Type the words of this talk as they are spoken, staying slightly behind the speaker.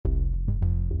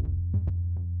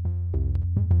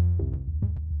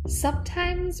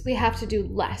Sometimes we have to do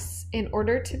less in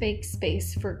order to make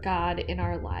space for God in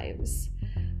our lives.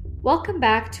 Welcome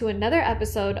back to another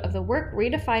episode of the Work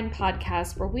Redefined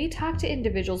podcast, where we talk to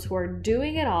individuals who are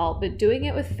doing it all, but doing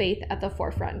it with faith at the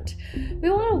forefront. We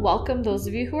want to welcome those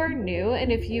of you who are new,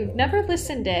 and if you've never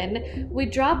listened in, we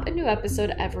drop a new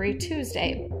episode every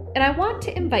Tuesday. And I want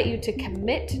to invite you to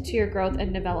commit to your growth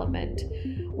and development.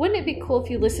 Wouldn't it be cool if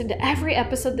you listened to every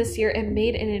episode this year and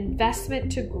made an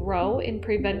investment to grow in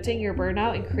preventing your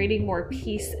burnout and creating more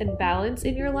peace and balance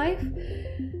in your life?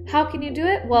 How can you do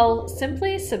it? Well,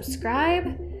 simply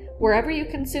subscribe wherever you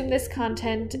consume this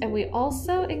content, and we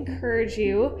also encourage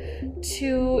you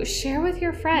to share with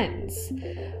your friends.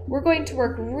 We're going to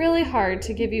work really hard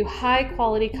to give you high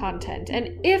quality content,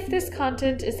 and if this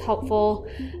content is helpful,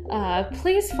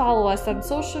 please follow us on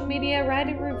social media,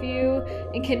 write a review,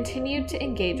 and continue to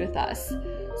engage with us.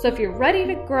 So if you're ready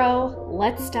to grow,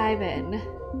 let's dive in.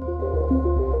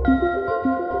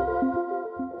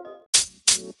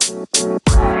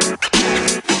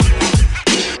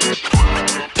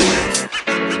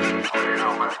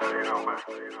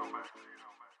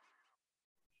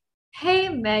 Hey,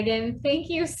 Megan, thank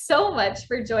you so much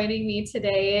for joining me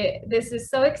today. This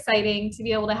is so exciting to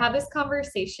be able to have this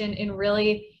conversation and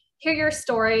really hear your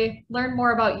story, learn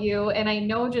more about you. And I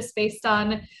know just based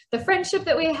on the friendship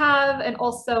that we have and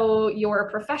also your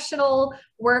professional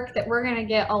work that we're going to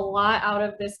get a lot out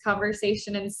of this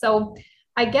conversation. And so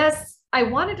I guess I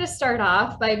wanted to start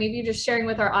off by maybe just sharing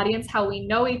with our audience how we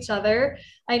know each other.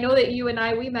 I know that you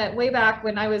and we met way back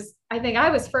when I think I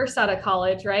was first out of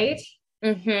college, right?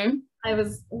 Mm-hmm. I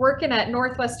was working at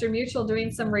Northwestern Mutual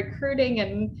doing some recruiting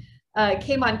and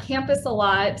came on campus a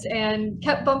lot and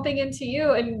kept bumping into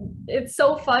you. And it's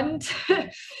so fun to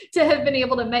have been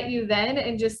able to meet you then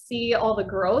and just see all the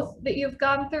growth that you've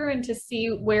gone through and to see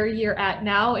where you're at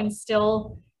now and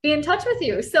still be in touch with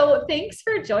you. So thanks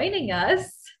for joining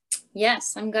us.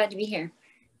 Yes, I'm glad to be here.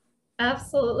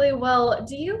 Absolutely. Well,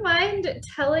 do you mind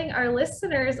telling our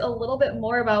listeners a little bit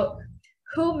more about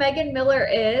who Megan Miller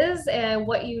is and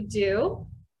what you do?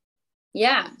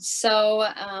 Yeah. So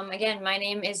again, my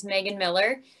name is Megan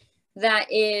Miller.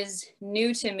 That is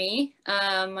new to me.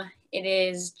 It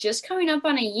is just coming up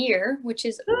on a year, which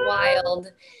is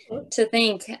wild to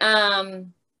think.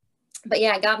 But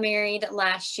yeah, I got married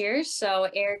last year. So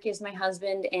Eric is my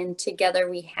husband, and together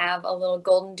we have a little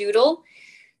golden doodle.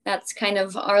 That's kind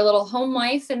of our little home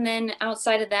life. And then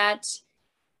outside of that,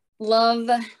 love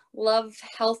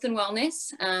health and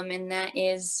wellness. And that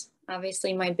is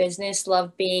obviously my business.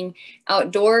 Love being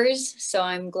outdoors. So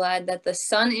I'm glad that the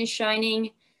sun is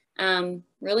shining.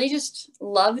 Really just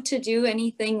love to do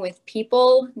anything with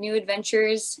people, new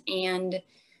adventures, and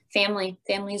family.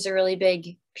 Family is a really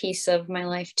big piece of my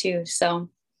life too. So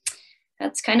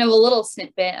that's kind of a little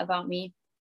snippet about me.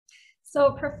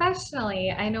 So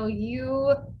professionally, I know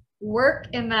you work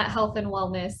in that health and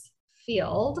wellness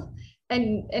field.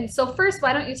 And so first,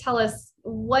 why don't you tell us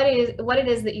what it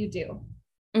is that you do?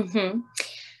 Mm-hmm.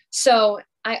 So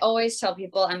I always tell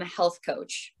people I'm a health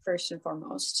coach first and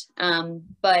foremost.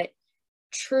 But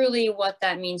truly what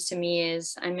that means to me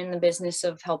is I'm in the business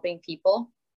of helping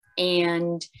people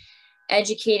and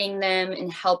educating them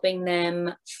and helping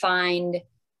them find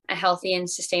a healthy and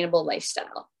sustainable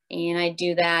lifestyle. And I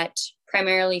do that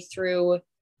primarily through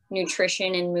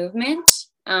nutrition and movement.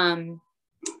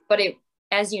 But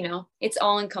as you know, it's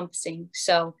all encompassing.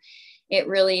 So it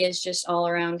really is just all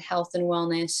around health and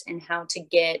wellness and how to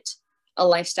get a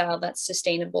lifestyle that's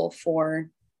sustainable for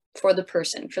the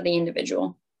person, for the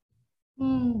individual.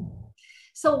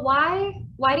 So why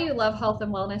do you love health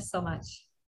and wellness so much?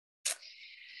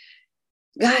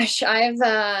 Gosh, I've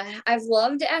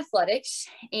loved athletics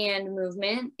and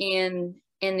movement in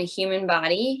the human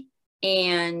body,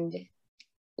 and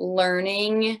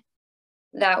learning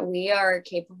that we are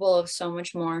capable of so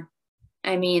much more.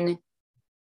 I mean,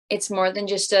 it's more than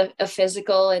just a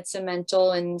physical, it's a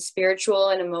mental and spiritual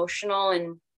and emotional,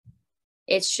 and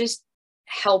it's just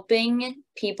helping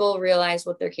people realize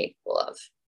what they're capable of.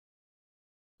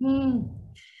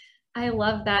 I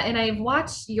love that. And I've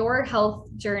watched your health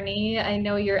journey. I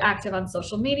know you're active on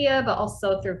social media, but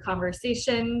also through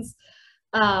conversations.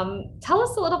 Tell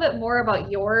us a little bit more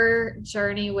about your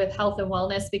journey with health and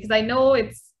wellness, because I know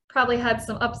it's probably had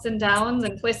some ups and downs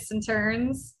and twists and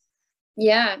turns.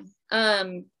 Yeah,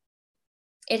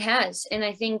 it has. And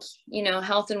I think,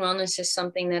 health and wellness is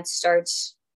something that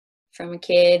starts from a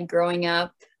kid growing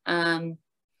up.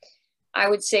 I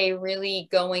would say really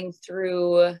going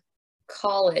through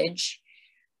college,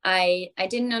 I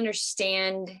didn't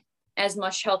understand as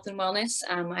much health and wellness.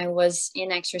 I was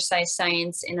in exercise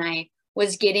science and I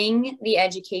was getting the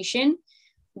education,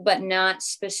 but not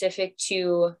specific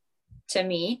to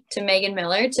me, to Megan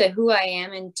Miller, to who I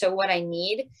am and to what I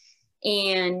need.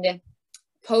 And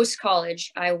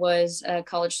post-college, I was a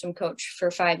college swim coach for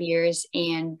 5 years,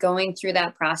 and going through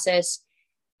that process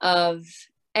of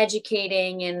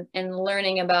educating and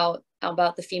learning about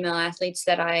the female athletes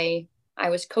that I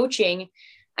was coaching,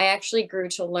 I actually grew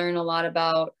to learn a lot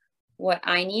about what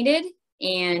I needed.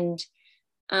 And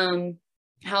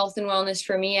health and wellness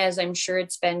for me, as I'm sure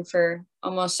it's been for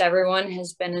almost everyone,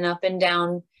 has been an up and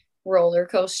down roller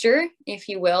coaster, if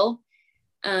you will.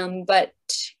 But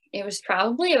it was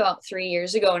probably about 3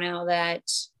 years ago now that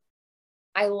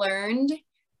I learned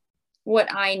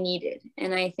what I needed.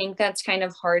 And I think that's kind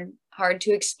of hard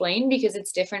to explain because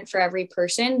it's different for every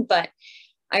person, but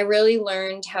I really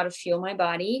learned how to fuel my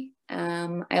body.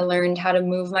 I learned how to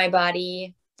move my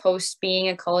body post being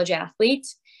a college athlete.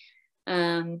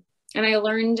 And I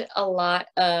learned a lot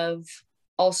of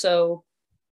also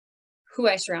who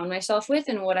I surround myself with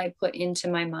and what I put into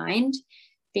my mind,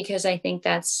 because I think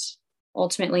that's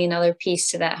ultimately another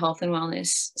piece to that health and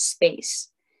wellness space.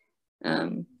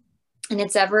 And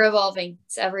it's ever evolving,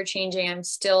 it's ever changing. I'm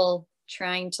still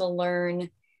trying to learn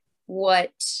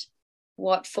what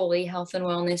fully health and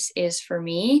wellness is for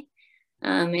me.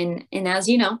 And as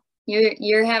you know,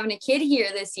 you're having a kid here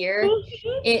this year.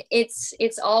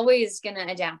 It's always going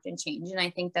to adapt and change. And I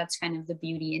think that's kind of the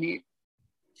beauty in it.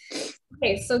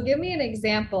 Okay, so give me an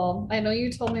example. I know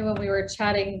you told me when we were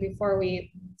chatting before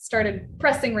we started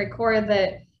pressing record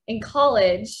that in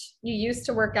college you used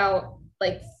to work out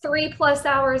like 3+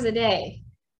 hours a day.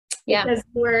 Yeah. Because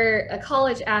you were a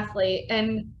college athlete.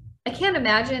 And I can't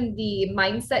imagine the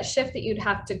mindset shift that you'd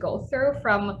have to go through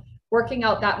from working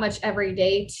out that much every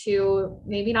day to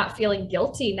maybe not feeling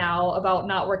guilty now about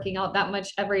not working out that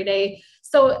much every day.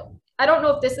 So I don't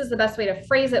know if this is the best way to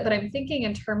phrase it, but I'm thinking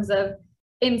in terms of,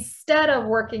 instead of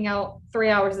working out 3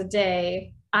 hours a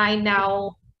day, I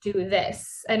now do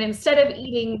this. And instead of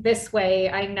eating this way,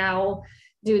 I now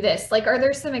do this. Like, are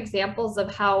there some examples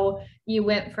of how you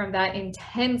went from that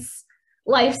intense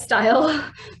lifestyle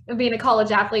of being a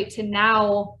college athlete to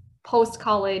now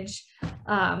post-college?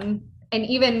 And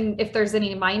even if there's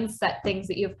any mindset things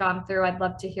that you've gone through, I'd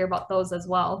love to hear about those as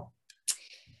well.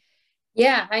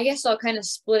 Yeah, I guess I'll kind of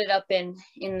split it up in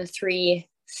the 3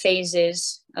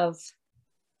 phases of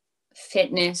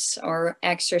fitness or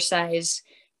exercise,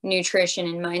 nutrition,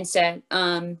 and mindset.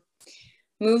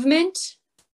 Movement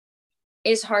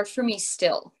is hard for me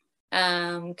still,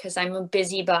 because I'm a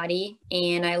busybody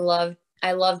and I love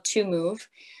to move.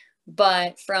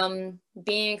 But from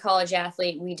being a college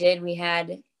athlete, we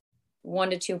had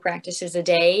 1 to 2 practices a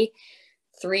day,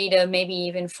 3 to maybe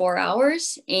even 4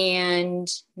 hours.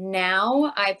 And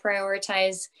now I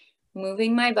prioritize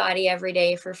moving my body every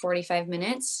day for 45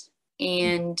 minutes.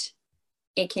 And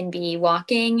it can be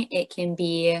walking, it can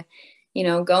be,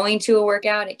 going to a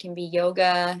workout, it can be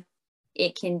yoga,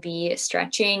 it can be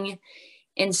stretching.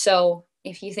 And so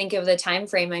if you think of the time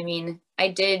frame, I mean, I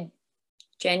did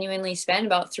genuinely spend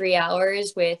about 3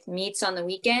 hours with meets on the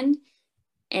weekend,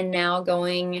 and now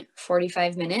going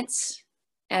 45 minutes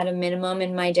at a minimum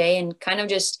in my day, and kind of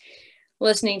just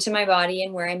listening to my body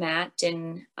and where I'm at.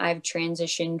 And I've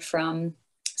transitioned from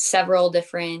several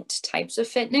different types of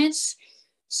fitness.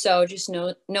 So just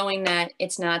knowing that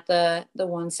it's not the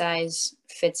one size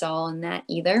fits all in that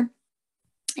either.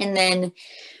 And then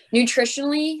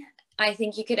nutritionally, I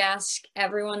think you could ask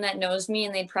everyone that knows me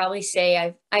and they'd probably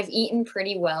say I've eaten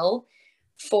pretty well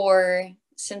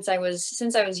since I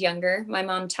was younger. My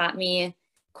mom taught me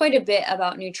quite a bit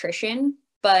about nutrition,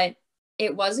 but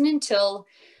it wasn't until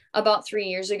about 3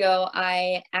 years ago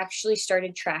I actually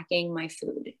started tracking my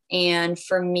food. And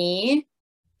for me,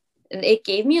 it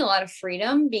gave me a lot of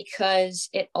freedom because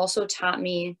it also taught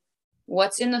me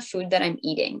what's in the food that I'm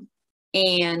eating.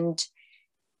 And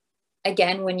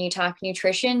again, when you talk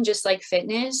nutrition, just like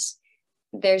fitness,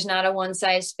 there's not a one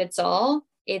size fits all.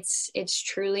 It's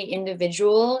truly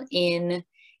individual in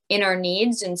our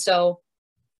needs. And so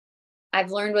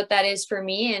I've learned what that is for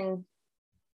me. And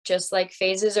just like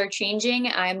phases are changing,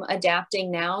 I'm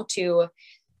adapting now to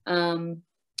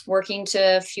working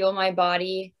to fuel my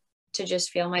body to just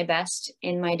feel my best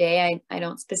in my day. I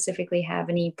don't specifically have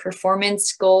any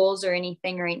performance goals or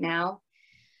anything right now.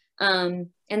 And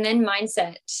then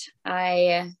mindset.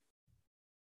 I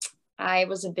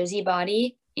was a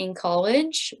busybody in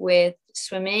college with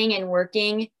swimming and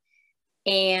working,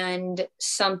 and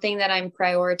something that I'm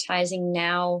prioritizing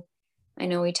now, I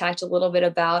know we talked a little bit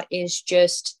about, is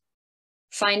just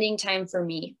finding time for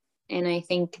me. And I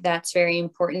think that's very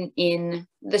important in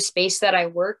the space that I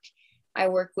work. I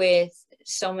work with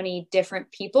so many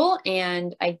different people,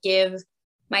 and I give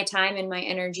my time and my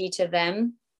energy to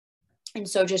them. And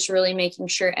so just really making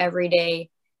sure every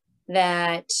day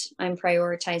that I'm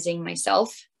prioritizing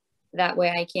myself. That way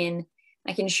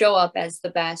I can show up as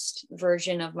the best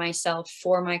version of myself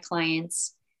for my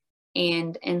clients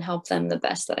and help them the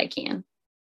best that I can.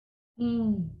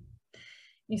 Mm.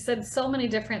 You said so many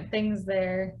different things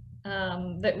there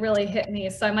that really hit me.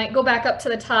 So I might go back up to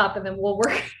the top and then we'll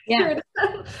work through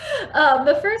them.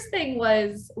 The first thing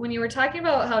was when you were talking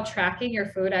about how tracking your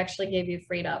food actually gave you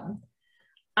freedom.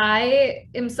 I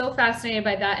am so fascinated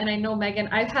by that. And I know, Megan,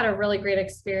 I've had a really great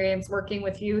experience working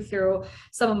with you through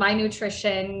some of my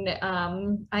nutrition.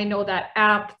 I know that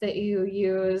app that you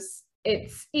use,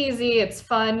 it's easy, it's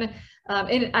fun.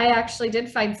 And I actually did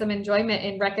find some enjoyment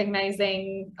in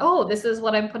recognizing, oh, this is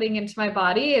what I'm putting into my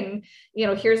body. And,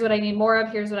 here's what I need more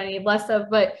of, here's what I need less of.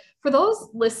 But for those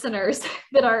listeners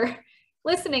that are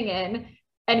listening in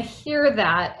and hear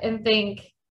that and think,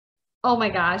 oh my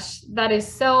gosh, that is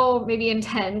so maybe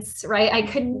intense, right? I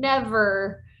could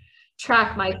never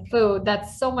track my food.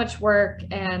 That's so much work.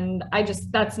 And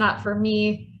that's not for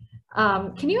me.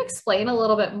 Can you explain a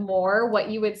little bit more what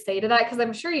you would say to that? Because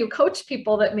I'm sure you coach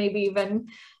people that maybe even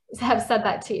have said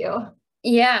that to you.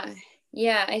 Yeah.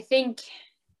 I think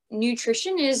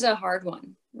nutrition is a hard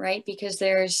one, right? Because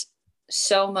there's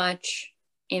so much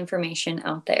information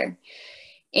out there.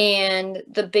 And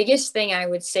the biggest thing I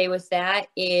would say with that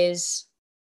is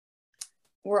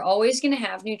we're always going to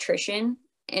have nutrition.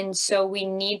 And so we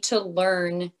need to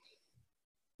learn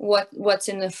what's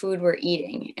in the food we're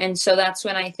eating. And so that's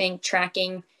when I think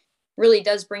tracking really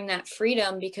does bring that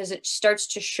freedom, because it starts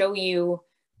to show you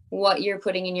what you're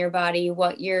putting in your body,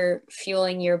 what you're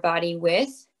fueling your body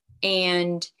with,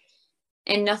 and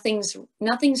nothing's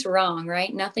wrong,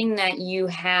 right? Nothing that you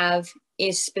have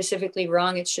is specifically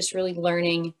wrong. It's just really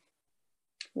learning,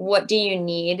 what do you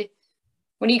need?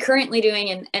 What are you currently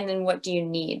doing? And then what do you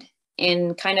need?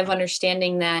 And kind of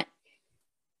understanding that,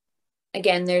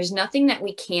 again, there's nothing that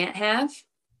we can't have,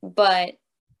 but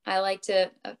I like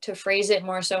to phrase it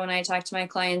more so when I talk to my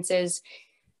clients is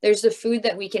there's the food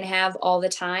that we can have all the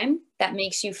time that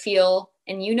makes you feel,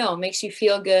 and makes you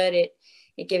feel good.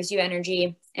 It gives you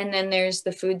energy. And then there's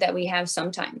the food that we have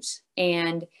sometimes.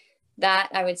 And that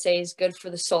I would say is good for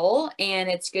the soul, and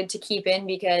it's good to keep in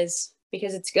because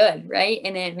it's good, right?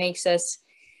 And it makes us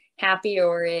happy,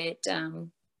 or it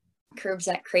curbs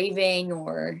that craving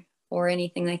or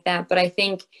anything like that. But I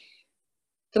think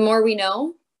the more we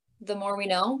know, the more we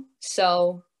know.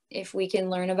 So if we can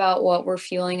learn about what we're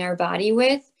fueling our body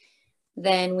with,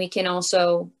 then we can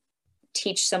also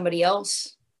teach somebody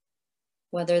else,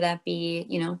 whether that be,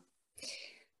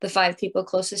 the 5 people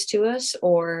closest to us,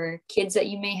 or kids that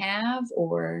you may have,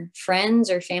 or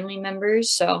friends or family members.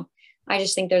 So I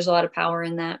just think there's a lot of power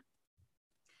in that.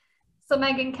 So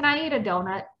Megan, can I eat a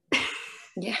donut?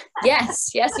 Yeah.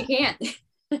 Yes, you can.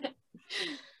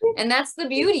 And that's the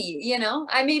beauty,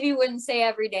 I maybe wouldn't say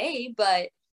every day, but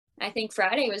I think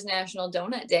Friday was National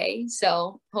Donut Day.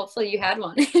 So hopefully you had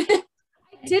one.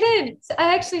 I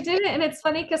actually didn't. And it's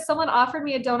funny because someone offered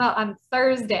me a donut on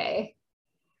Thursday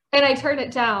and I turned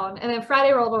it down. And then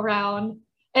Friday rolled around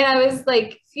and I was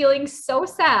like feeling so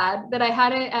sad that I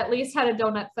hadn't at least had a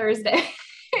donut Thursday.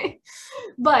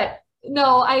 But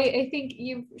no, I think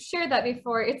you've shared that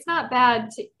before. It's not bad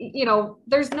to,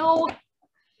 there's no,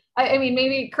 I mean,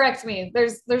 maybe correct me.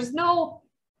 There's no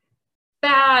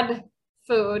bad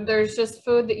food. There's just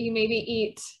food that you maybe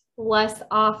eat less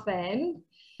often.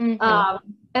 Mm-hmm.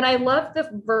 And I love the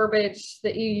verbiage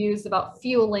that you use about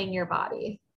fueling your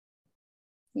body.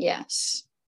 Yes.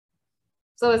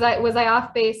 So was I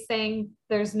off base saying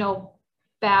there's no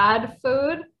bad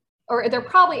food? Or there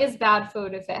probably is bad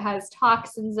food if it has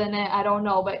toxins in it. I don't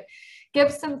know, but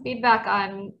give some feedback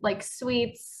on like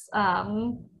sweets,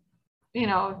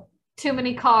 too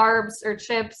many carbs or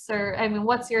chips, or,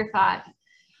 what's your thought?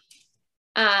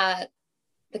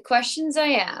 The questions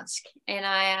I ask, and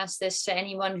I ask this to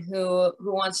anyone who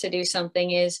wants to do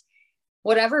something, is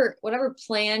whatever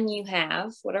plan you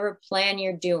have, whatever plan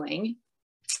you're doing,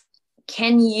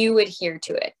 can you adhere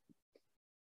to it?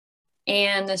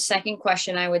 And the second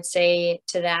question I would say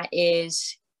to that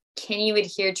is, can you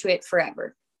adhere to it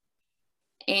forever?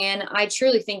 And I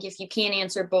truly think if you can't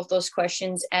answer both those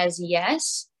questions as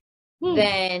yes,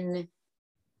 then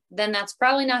that's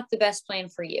probably not the best plan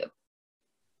for you.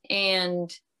 And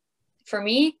for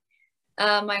me,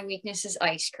 my weakness is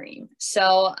ice cream.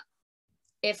 So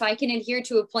if I can adhere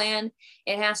to a plan,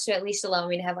 it has to at least allow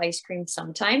me to have ice cream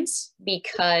sometimes,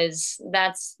 because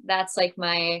that's like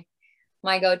my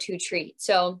go-to treat.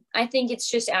 So I think it's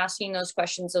just asking those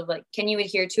questions of like, can you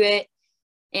adhere to it?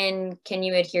 And can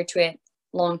you adhere to it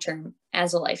long-term?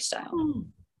 as a lifestyle?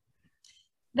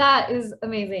 That is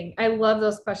amazing. I love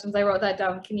those questions. I wrote that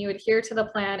down. Can you adhere to the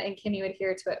plan and can you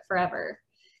adhere to it forever?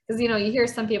 Because you hear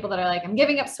some people that are like, I'm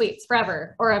giving up sweets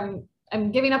forever, or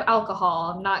I'm giving up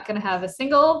alcohol. I'm not going to have a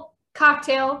single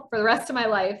cocktail for the rest of my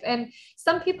life. And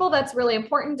some people that's really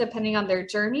important depending on their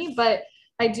journey. But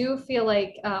I do feel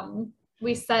like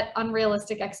we set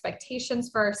unrealistic expectations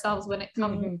for ourselves when it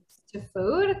comes to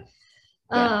food.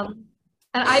 Yeah.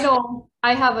 And I know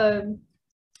I have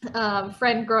a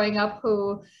friend growing up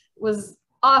who was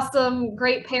awesome,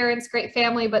 great parents, great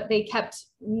family, but they kept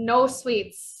no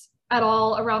sweets at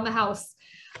all around the house.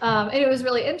 And it was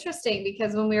really interesting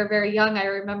because when we were very young, I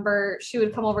remember she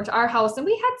would come over to our house and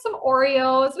we had some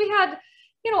Oreos. We had,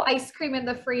 ice cream in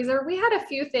the freezer. We had a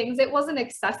few things. It wasn't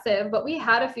excessive, but we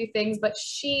had a few things. But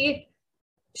she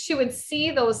would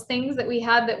see those things that we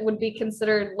had that would be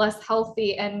considered less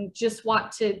healthy and just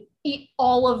want to eat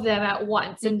all of them at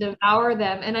once and devour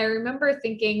them. And I remember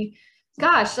thinking,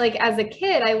 gosh, like as a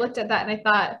kid, I looked at that and I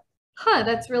thought,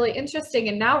 that's really interesting.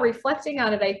 And now reflecting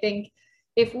on it, I think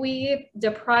if we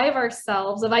deprive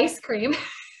ourselves of ice cream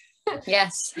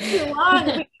yes, too long,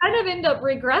 we kind of end up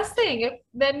regressing. If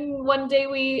then one day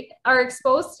we are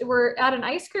exposed, we're at an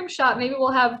ice cream shop, maybe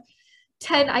we'll have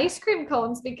 10 ice cream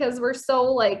cones because we're so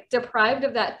like deprived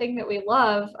of that thing that we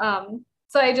love.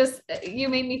 So you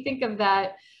made me think of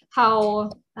that, how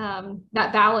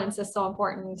that balance is so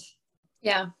important.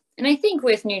 Yeah. And I think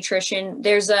with nutrition,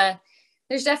 there's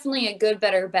definitely a good,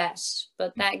 better, best,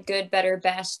 but that good, better,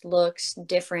 best looks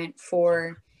different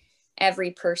for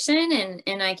every person.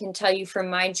 And I can tell you from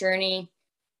my journey,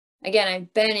 again,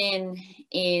 I've been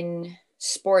in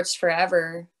sports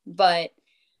forever, but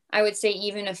I would say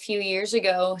even a few years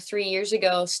ago, 3 years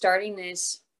ago, starting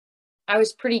this, I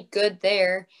was pretty good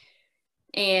there.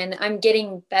 And I'm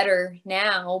getting better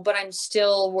now, but I'm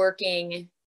still working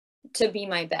to be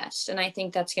my best. And I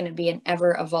think that's going to be an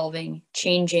ever evolving,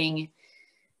 changing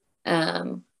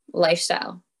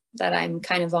lifestyle that I'm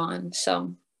kind of on.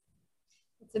 So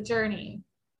it's a journey,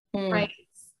 right?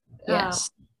 Yes.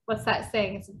 What's that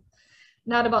saying? It's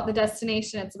not about the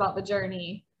destination, it's about the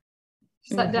journey.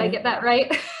 Did I get that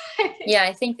right? Yeah,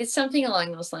 I think it's something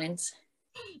along those lines.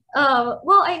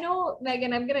 Well, I know,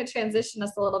 Megan, I'm going to transition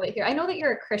us a little bit here. I know that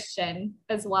you're a Christian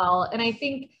as well. And I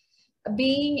think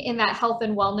being in that health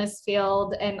and wellness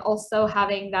field and also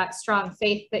having that strong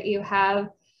faith that you have,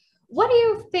 what do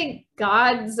you think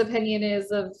God's opinion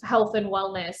is of health and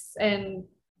wellness and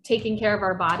taking care of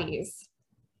our bodies?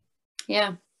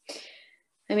 Yeah.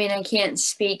 I mean, I can't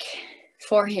speak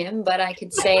for him, but I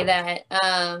could say that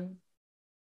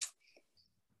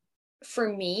for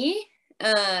me,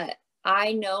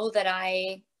 I know that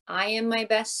I am my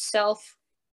best self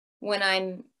when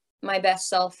I'm my best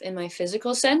self in my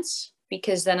physical sense,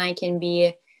 because then I can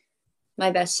be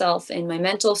my best self in my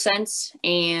mental sense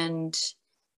and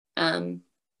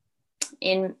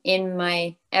in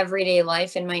my everyday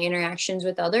life and my interactions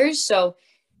with others. So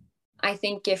I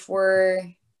think if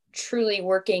we're truly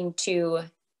working to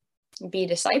be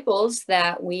disciples,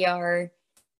 that we're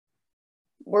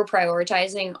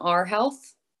prioritizing our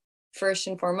health first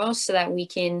and foremost, so that we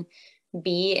can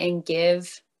be and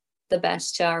give the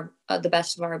best to the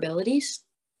best of our abilities.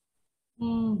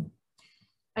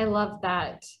 I love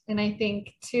that. And I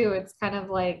think too, it's kind of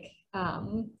like,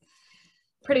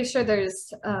 pretty sure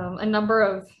there's a number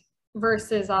of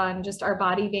verses on just our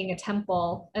body being a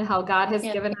temple and how God has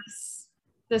given us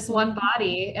this one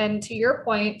body. And to your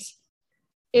point,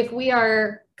 if we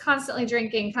are constantly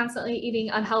drinking, constantly eating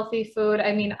unhealthy food,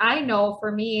 I mean, I know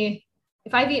for me,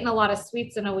 if I've eaten a lot of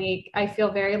sweets in a week, I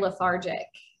feel very lethargic.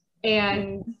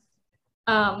 And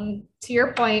to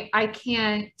your point, I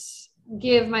can't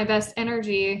give my best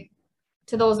energy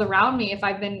to those around me if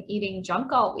I've been eating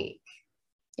junk all week.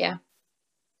 Yeah.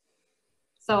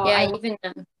 So yeah,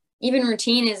 even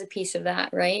routine is a piece of that,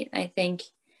 right? I think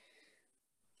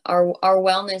our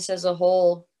wellness as a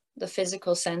whole, the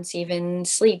physical sense, even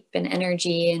sleep and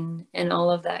energy and all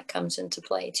of that comes into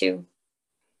play too.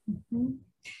 And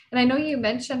I know you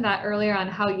mentioned that earlier on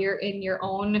how you're in your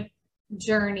own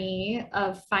journey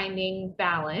of finding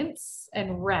balance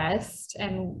and rest,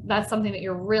 and that's something that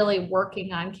you're really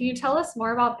working on. Can you tell us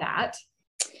more about that?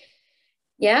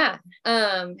 Yeah,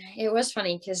 it was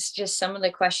funny because just some of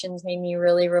the questions made me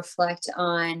really reflect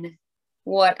on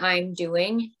what I'm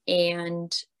doing.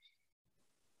 And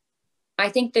I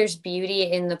think there's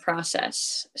beauty in the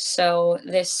process. So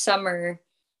this summer,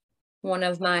 one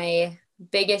of my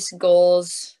biggest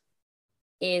goals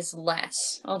is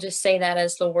less. I'll just say that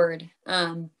as the word.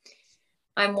 I'm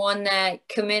one that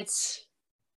commits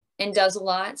and does a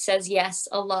lot, says yes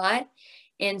a lot.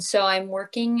 And so I'm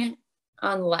working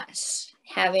on less,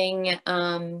 having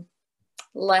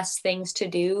less things to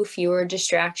do, fewer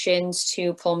distractions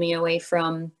to pull me away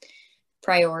from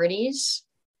priorities,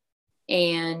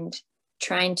 and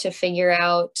trying to figure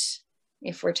out,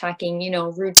 if we're talking,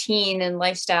 routine and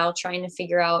lifestyle, trying to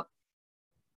figure out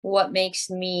what makes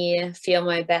me feel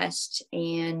my best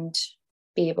and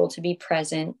be able to be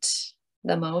present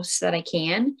the most that I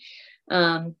can.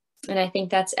 And I think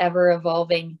that's ever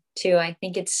evolving too. I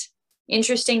think it's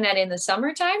interesting that in the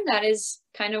summertime, that is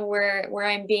kind of where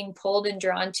I'm being pulled and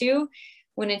drawn to,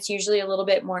 when it's usually a little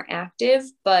bit more active.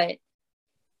 But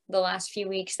the last few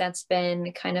weeks, that's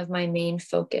been kind of my main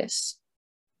focus.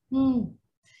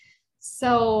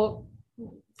 So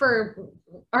for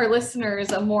our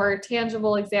listeners, a more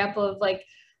tangible example of like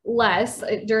less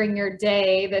during your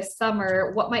day this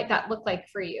summer, what might that look like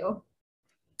for you?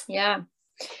 Yeah.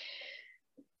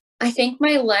 I think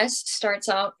my less starts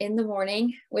out in the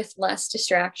morning with less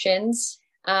distractions.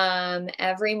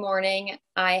 Every morning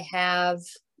I have,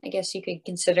 I guess you could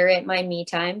consider it my me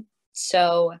time.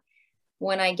 So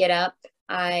when I get up,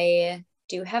 I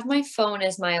do have my phone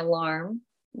as my alarm,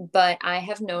 but I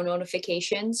have no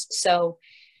notifications. So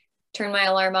turn my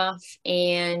alarm off.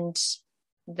 And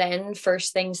then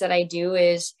first things that I do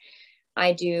is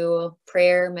I do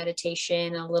prayer,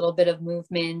 meditation, a little bit of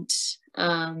movement,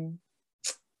 and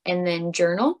then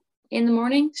journal in the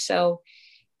morning. So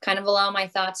kind of allow my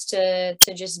thoughts to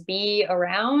just be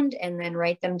around, and then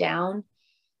write them down,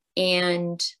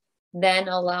 and then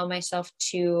allow myself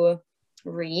to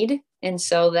read. And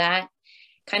so that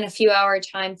kind of few hour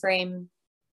time frame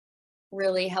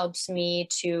really helps me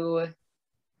to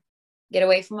get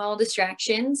away from all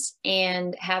distractions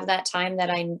and have that time that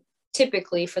I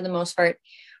typically, for the most part,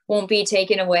 won't be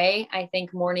taken away. I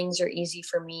think mornings are easy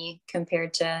for me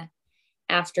compared to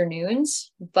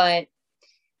afternoons. But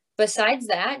besides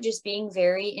that, just being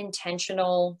very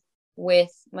intentional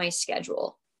with my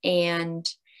schedule. And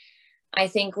I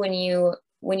think when you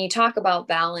talk about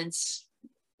balance,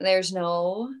 there's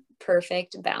no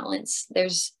perfect balance.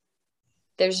 There's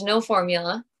no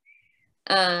formula.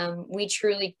 We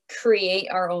truly create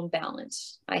our own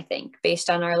balance, I think, based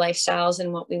on our lifestyles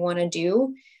and what we want to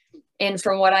do. And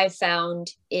from what I've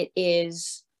found, it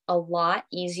is a lot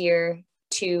easier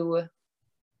to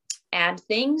add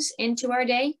things into our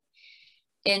day.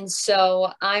 And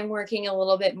so I'm working a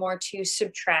little bit more to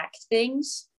subtract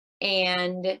things,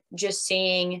 and just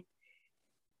seeing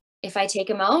if I take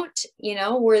them out,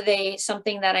 were they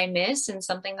something that I missed and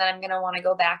something that I'm going to want to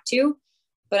go back to?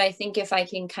 But I think if I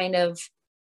can kind of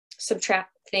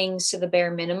subtract things to the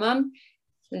bare minimum,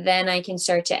 then I can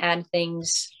start to add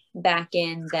things back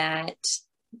in that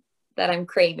I'm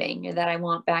craving, or that I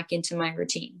want back into my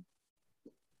routine.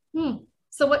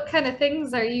 So what kind of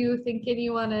things are you thinking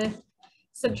you want to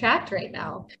subtract right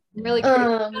now? I'm really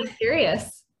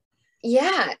curious.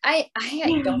 Yeah, I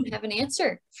don't have an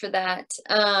answer for that.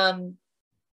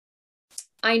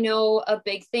 I know a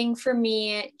big thing for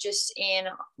me, just in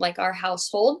like our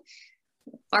household,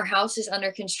 our house is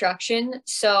under construction.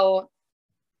 So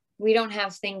we don't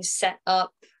have things set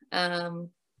up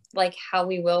like how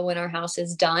we will when our house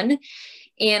is done.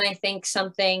 And I think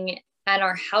something at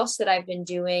our house that I've been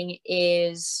doing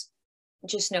is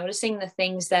just noticing the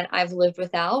things that I've lived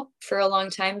without for a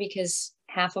long time, because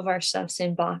half of our stuff's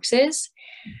in boxes.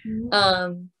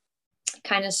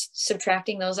 Kind of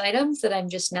subtracting those items that I'm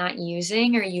just not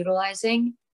using or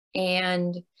utilizing.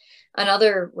 And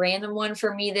another random one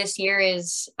for me this year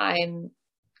is I'm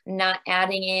not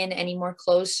adding in any more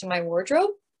clothes to my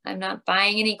wardrobe. I'm not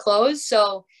buying any clothes.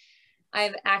 So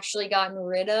I've actually gotten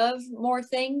rid of more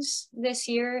things this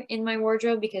year in my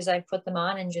wardrobe, because I put them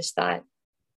on and just thought,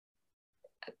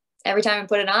 every time I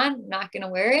put it on, I'm not going to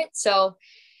wear it. So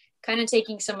kind of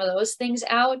taking some of those things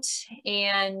out.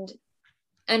 And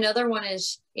another one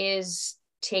is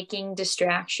taking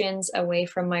distractions away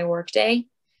from my workday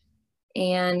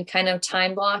and kind of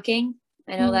time blocking.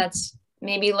 I know that's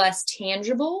maybe less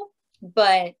tangible,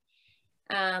 but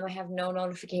I have no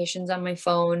notifications on my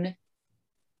phone,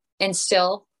 and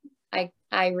still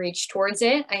I reach towards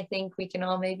it. I think we can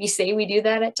all maybe say we do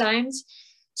that at times.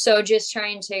 So just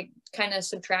trying to kind of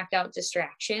subtract out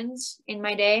distractions in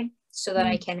my day so that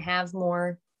I can have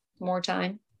more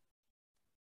time.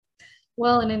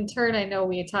 Well, and in turn, I know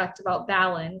we talked about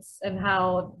balance and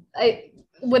how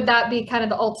would that be kind of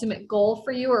the ultimate goal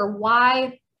for you, or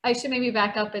why? I should maybe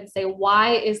back up and say,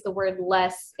 why is the word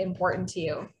less important to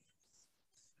you?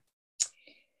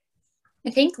 I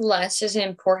think less is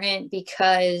important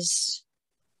because,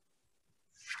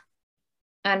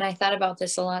 and I thought about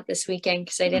this a lot this weekend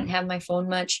because I didn't have my phone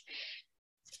much.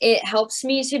 It helps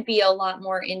me to be a lot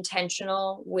more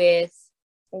intentional with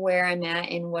where I'm at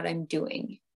and what I'm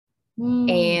doing.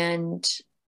 Mm. And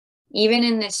even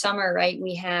in this summer, right,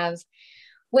 we have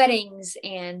weddings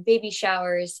and baby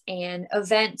showers and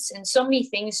events and so many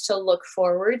things to look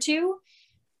forward to,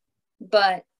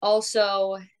 but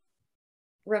also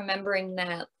remembering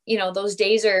that, you know, those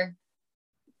days are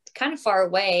kind of far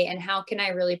away, and how can I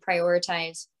really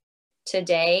prioritize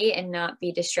today and not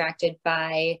be distracted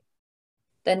by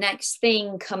the next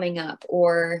thing coming up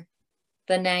or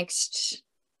the next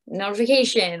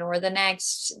notification or the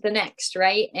next,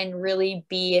 right? And really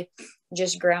be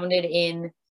just grounded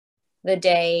in the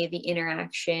day, the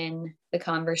interaction, the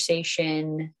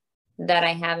conversation that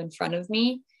I have in front of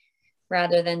me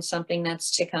rather than something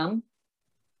that's to come.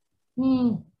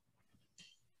 Mm.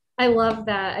 I love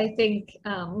that. I think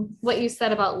what you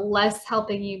said about less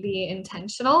helping you be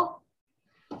intentional,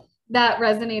 that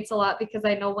resonates a lot because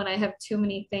I know when I have too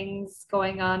many things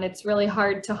going on, it's really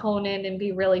hard to hone in and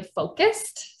be really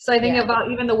focused. So I think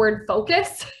about even the word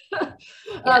focus.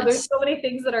 There's so many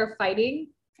things that are fighting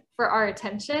for our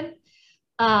attention.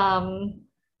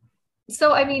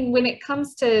 So, I mean, when it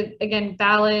comes to, again,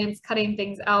 balance, cutting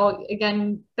things out,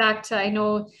 again, back to, I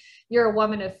know you're a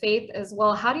woman of faith as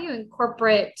well. How do you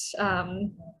incorporate,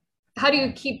 how do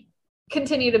you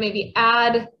continue to maybe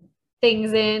add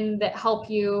things in that help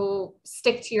you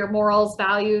stick to your morals,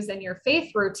 values, and your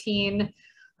faith routine?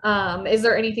 Is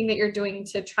there anything that you're doing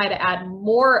to try to add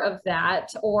more of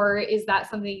that, or is that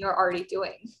something you're already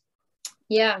doing?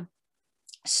 Yeah.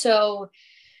 So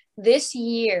this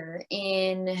year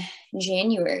in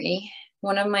January,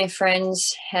 one of my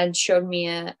friends had showed me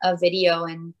a video,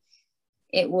 and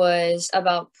it was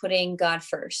about putting God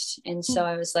first. And so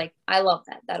I was like, I love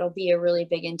that. That'll be a really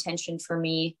big intention for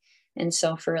me. And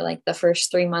so for like the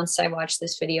first 3 months, I watched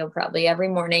this video probably every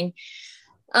morning.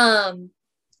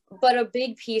 But a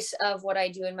big piece of what I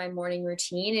do in my morning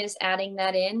routine is adding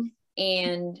that in,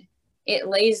 and it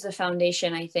lays the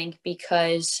foundation, I think,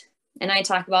 because, and I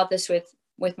talk about this with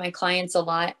my clients a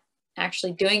lot,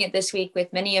 actually doing it this week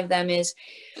with many of them, is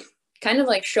kind of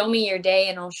like, show me your day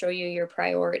and I'll show you your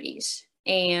priorities.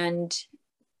 And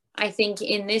I think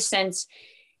in this sense,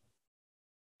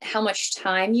 how much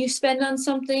time you spend on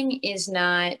something is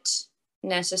not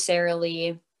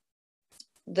necessarily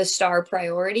the star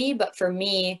priority. But for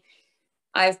me,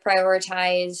 I've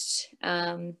prioritized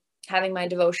having my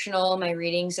devotional, my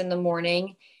readings in the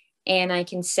morning. And I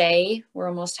can say we're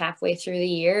almost halfway through the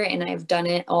year, and I've done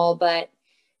it all but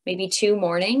maybe 2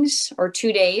 mornings or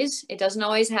 2 days. It doesn't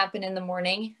always happen in the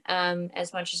morning,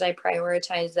 as much as I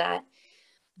prioritize that.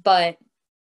 But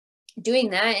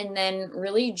doing that, and then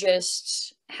really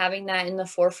just having that in the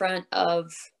forefront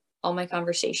of all my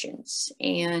conversations.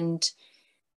 And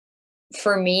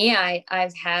for me,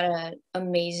 I've had an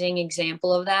amazing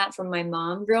example of that from my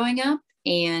mom growing up.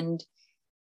 And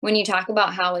when you talk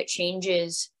about how it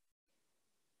changes,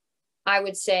 I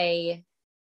would say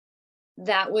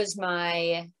that was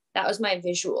my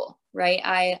visual, right?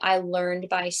 I learned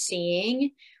by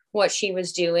seeing what she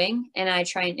was doing, and I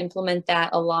try and implement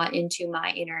that a lot into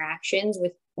my interactions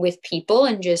with people,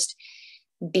 and just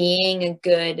being a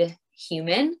good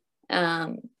human,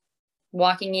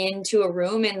 walking into a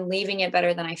room and leaving it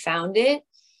better than I found it.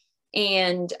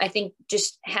 And I think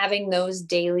just having those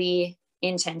daily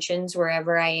intentions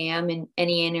wherever I am in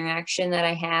any interaction that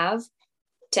I have,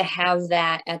 to have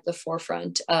that at the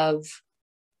forefront of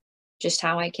just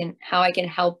how I can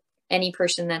help any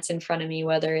person that's in front of me,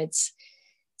 whether it's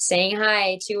saying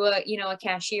hi to a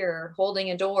cashier, or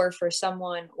holding a door for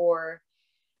someone, or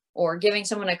giving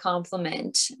someone a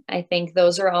compliment. I think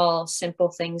those are all simple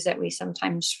things that we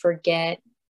sometimes forget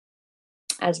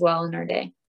as well in our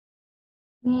day.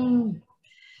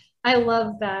 I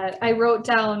love that. I wrote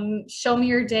down, show me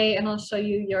your day and I'll show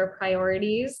you your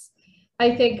priorities.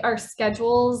 I think our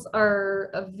schedules are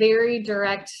a very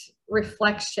direct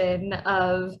reflection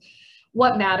of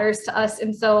what matters to us.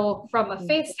 And so from a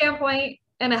faith standpoint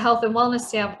and a health and wellness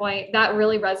standpoint, that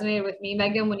really resonated with me,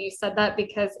 Megan, when you said that,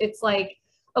 because it's like,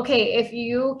 okay, if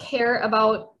you care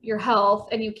about your health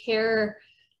and you care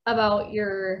about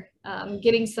your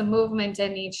getting some movement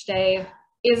in each day,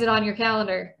 is it on your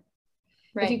calendar?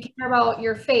 Right. If you care about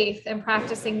your faith and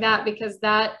practicing that, because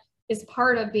that is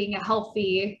part of being a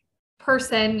healthy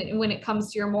person when it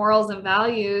comes to your morals and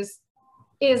values,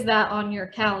 is that on your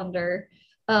calendar?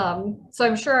 So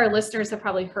I'm sure our listeners have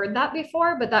probably heard that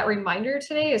before, but that reminder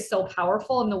today is so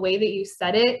powerful in the way that you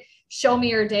said it. Show me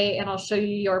your day and I'll show you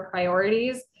your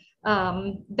priorities.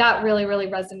 That really, really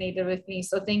resonated with me.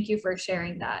 So thank you for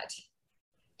sharing that.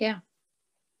 Yeah.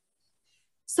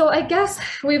 So I guess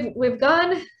we've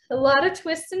gone a lot of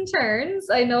twists and turns.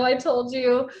 I know I told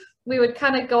you we would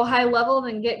kind of go high level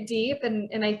and get deep.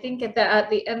 And I think at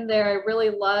the end there, I really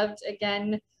loved,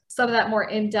 again, some of that more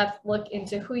in-depth look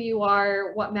into who you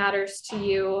are, what matters to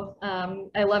you.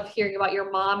 I love hearing about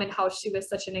your mom and how she was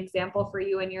such an example for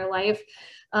you in your life.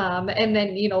 And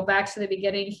then, you know, back to the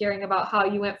beginning, hearing about how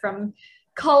you went from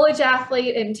college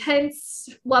athlete, intense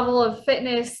level of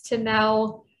fitness, to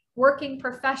now working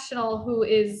professional who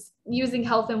is using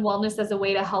health and wellness as a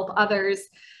way to help others.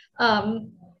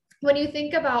 When you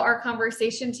think about our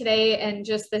conversation today and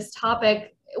just this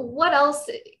topic, what else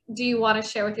do you want to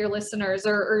share with your listeners,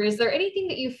 or is there anything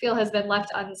that you feel has been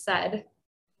left unsaid?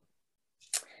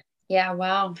 Yeah,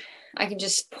 wow. I can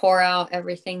just pour out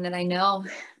everything that I know.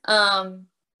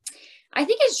 I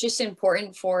think it's just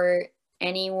important for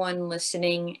anyone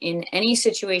listening in any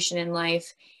situation in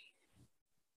life,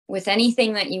 with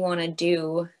anything that you want to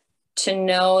do, to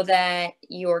know that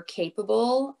you're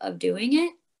capable of doing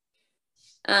it.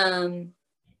 And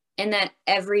that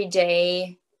every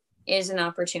day is an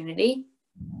opportunity.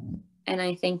 And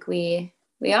I think we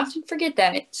often forget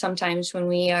that sometimes when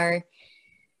we are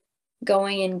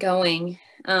going and going.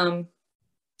 And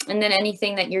then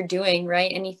anything that you're doing,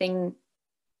 right? Anything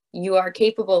you are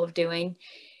capable of doing,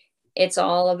 it's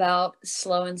all about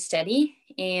slow and steady.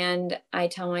 And I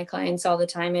tell my clients all the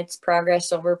time, it's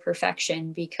progress over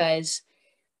perfection, because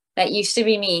that used to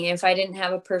be me. If I didn't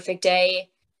have a perfect day,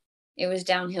 it was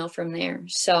downhill from there.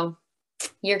 So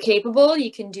you're capable,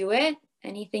 you can do it,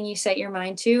 anything you set your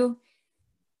mind to,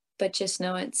 but just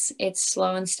know it's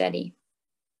slow and steady.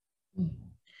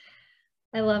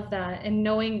 I love that. And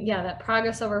knowing, yeah, that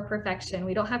progress over perfection.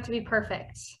 We don't have to be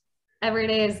perfect. Every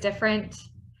day is different.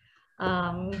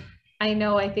 I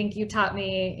know, I think you taught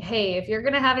me, hey, if you're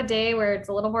going to have a day where it's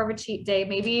a little more of a cheat day,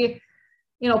 maybe,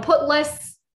 you know, put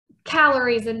less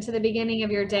calories into the beginning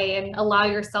of your day and allow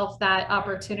yourself that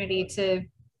opportunity to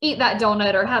eat that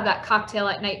donut or have that cocktail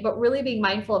at night, but really being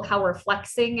mindful of how we're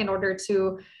flexing in order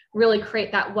to really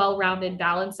create that well-rounded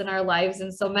balance in our lives.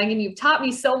 And so, Megan, you've taught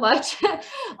me so much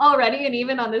already. And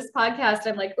even on this podcast,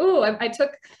 I'm like, ooh, I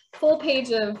took full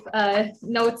page of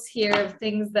notes here of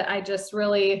things that I just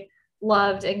really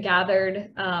loved and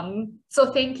gathered.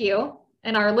 So thank you.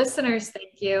 And our listeners,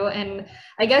 thank you. And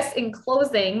I guess in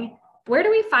closing, where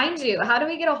do we find you? How do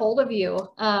we get a hold of you?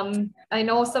 I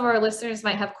know some of our listeners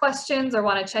might have questions or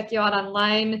want to check you out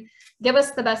online. Give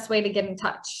us the best way to get in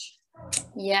touch.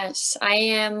 Yes, I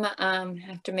am.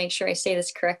 Have to make sure I say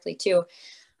this correctly too.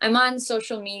 I'm on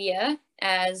social media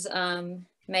as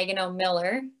Megan O.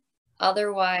 Miller.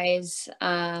 Otherwise,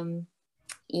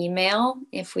 email,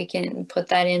 if we can put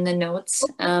that in the notes.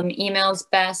 Email's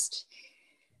best.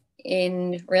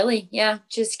 In really, yeah,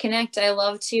 just connect. I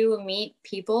love to meet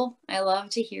people. I love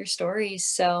to hear stories.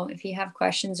 So if you have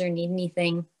questions or need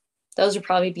anything, those would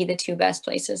probably be the two best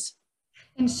places.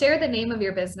 And share the name of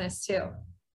your business too.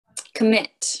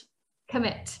 Commit.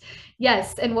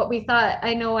 Yes. And what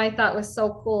I thought was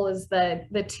so cool is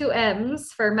the two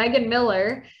M's for Megan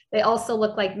Miller. They also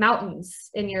look like mountains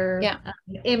in your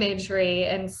imagery.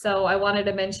 And so I wanted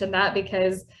to mention that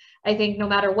because I think no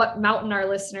matter what mountain our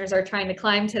listeners are trying to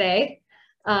climb today,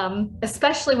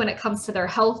 especially when it comes to their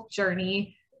health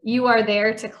journey, you are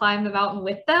there to climb the mountain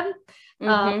with them.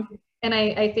 Mm-hmm. And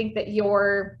I think that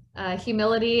your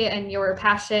humility and your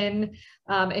passion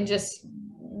and just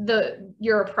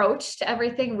your approach to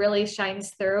everything really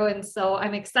shines through. And so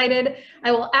I'm excited.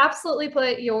 I will absolutely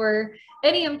put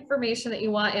any information that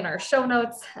you want in our show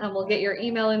notes. We'll get your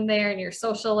email in there and your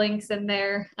social links in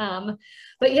there.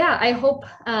 But yeah, I hope,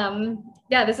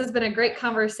 this has been a great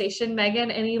conversation.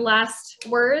 Megan, any last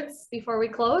words before we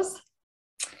close?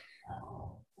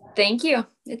 Thank you.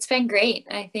 It's been great.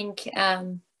 I think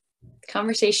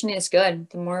conversation is good.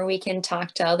 The more we can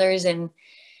talk to others and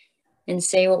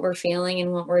say what we're feeling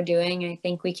and what we're doing, I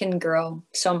think we can grow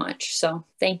so much. So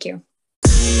thank you.